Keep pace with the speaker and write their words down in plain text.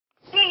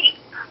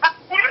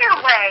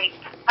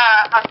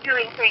of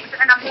doing things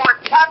in a more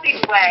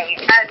loving way,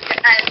 and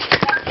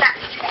what that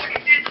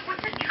is with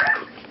the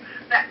truth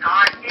that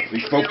God is. Let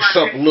me focus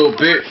up a little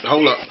bit.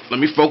 Hold up. Let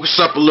me focus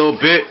up a little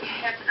bit.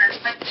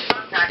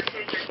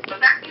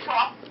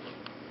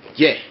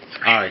 Yeah.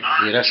 All right.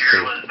 Yeah, that's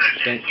cool.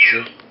 Thank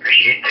you.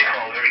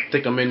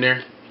 Think I'm in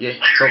there? Yeah.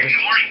 Focus.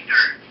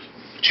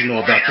 What you know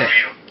about that?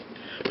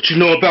 What you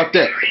know about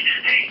that?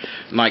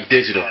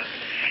 NykeDIGITAL.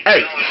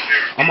 Hey,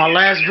 on my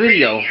last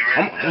video,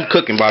 I'm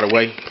cooking, by the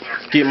way.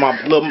 Getting my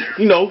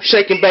little,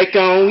 shake and bake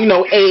on,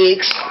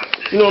 eggs.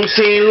 You know what I'm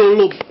saying?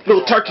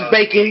 Little turkey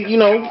bacon, a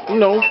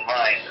little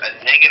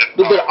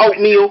bit of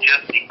oatmeal.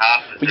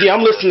 But yeah,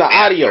 I'm listening to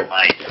audio.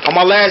 On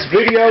my last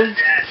video,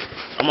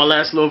 on my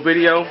last little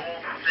video,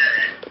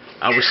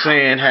 I was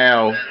saying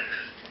how,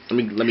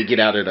 let me get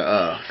out of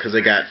the, cause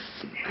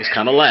it's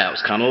kind of loud,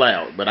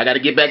 but I got to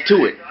get back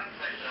to it.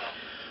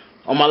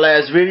 On my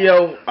last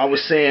video, I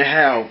was saying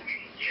how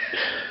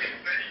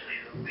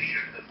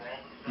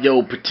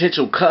your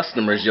potential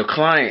customers, your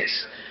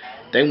clients,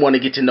 they want to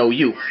get to know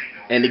you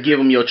and to give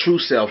them your true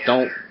self.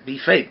 Don't be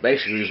fake,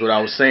 basically, is what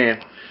I was saying.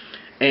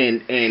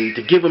 And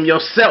to give them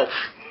yourself.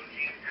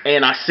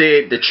 And I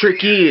said the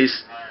trick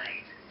is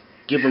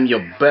give them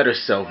your better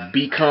self.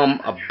 Become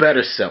a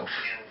better self.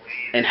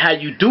 And how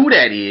you do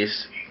that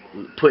is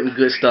putting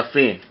good stuff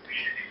in.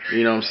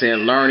 You know what I'm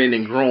saying? Learning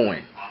and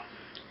growing.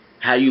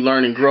 How you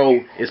learn and grow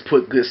is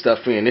put good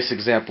stuff in. This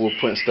example of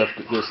putting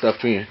good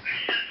stuff in.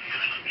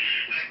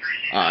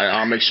 Alright,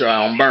 I'll make sure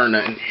I don't burn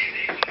nothing.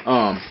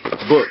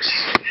 Books.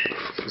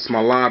 It's my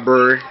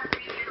library.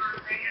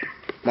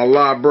 My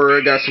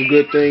library got some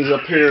good things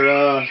up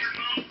here.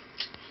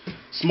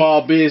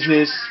 Small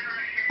business,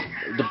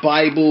 the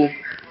Bible,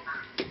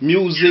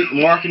 music,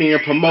 marketing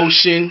and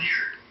promotion,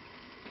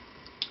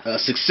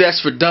 success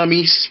for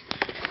dummies.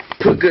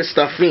 Put good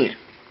stuff in.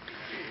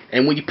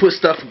 And when you put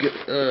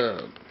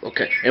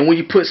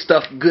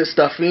good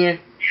stuff in,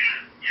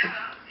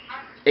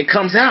 it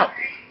comes out.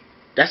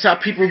 That's how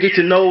people get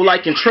to know,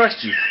 like, and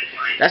trust you.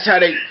 That's how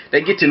they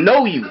get to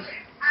know you,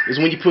 is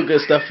when you put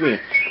good stuff in.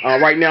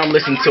 Right now I'm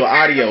listening to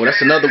audio.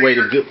 That's another way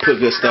to put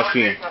good stuff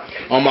in.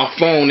 On my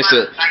phone,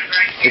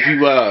 if you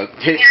go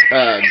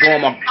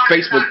on my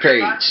Facebook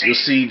page, you'll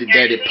see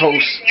that it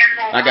posts.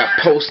 I got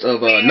posts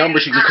of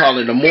numbers you can call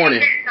in the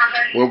morning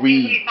where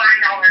we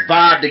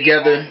vibe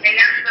together,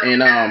 and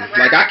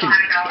like I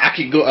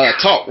can go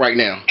talk right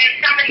now.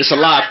 It's a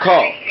live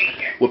call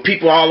with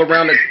people all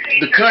around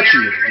the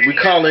country. We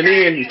calling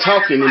in and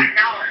talking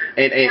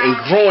and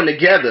growing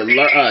together,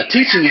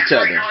 teaching each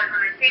other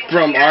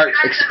from our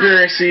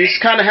experiences.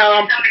 Kind of how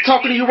I'm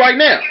talking to you right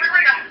now.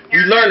 We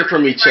learning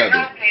from each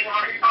other.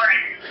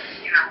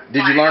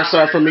 Did you learn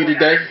something from me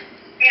today?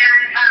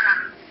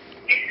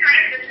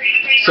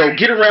 So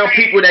get around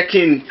people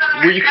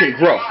where you can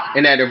grow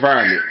in that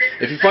environment.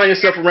 If you find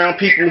yourself around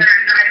people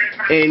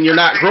and you're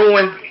not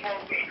growing,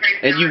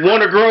 and you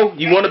want to grow,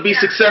 you want to be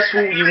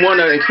successful, you want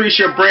to increase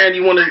your brand,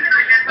 you want to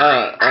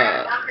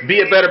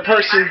be a better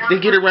person, then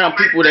get around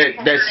people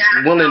that's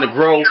willing to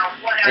grow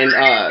and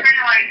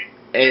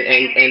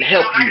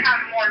help you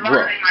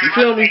grow. You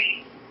feel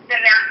me?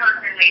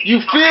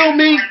 You feel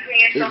me?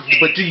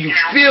 But do you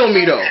feel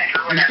me though?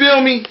 You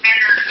feel me?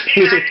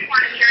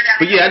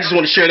 But yeah, I just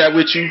want to share that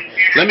with you.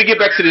 Let me get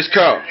back to this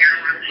call,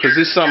 because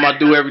this is something I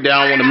do every day.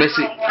 I don't want to miss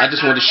it. I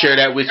just want to share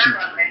that with you.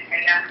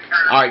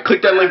 Alright,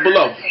 click that link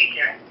below,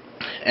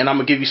 and I'm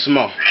going to give you some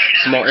more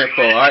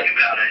info, alright?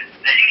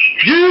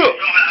 Yeah!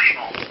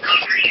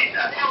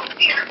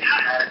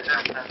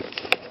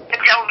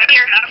 Hey, over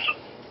here,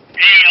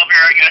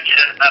 I got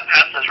you.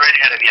 Pastor's right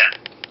ahead of you.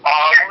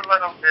 We'll let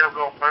him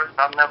go first.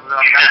 I've never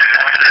done that.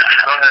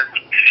 Go ahead.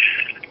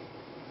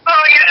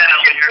 Oh,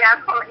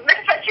 you're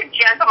such a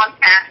gentleman,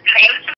 pastor.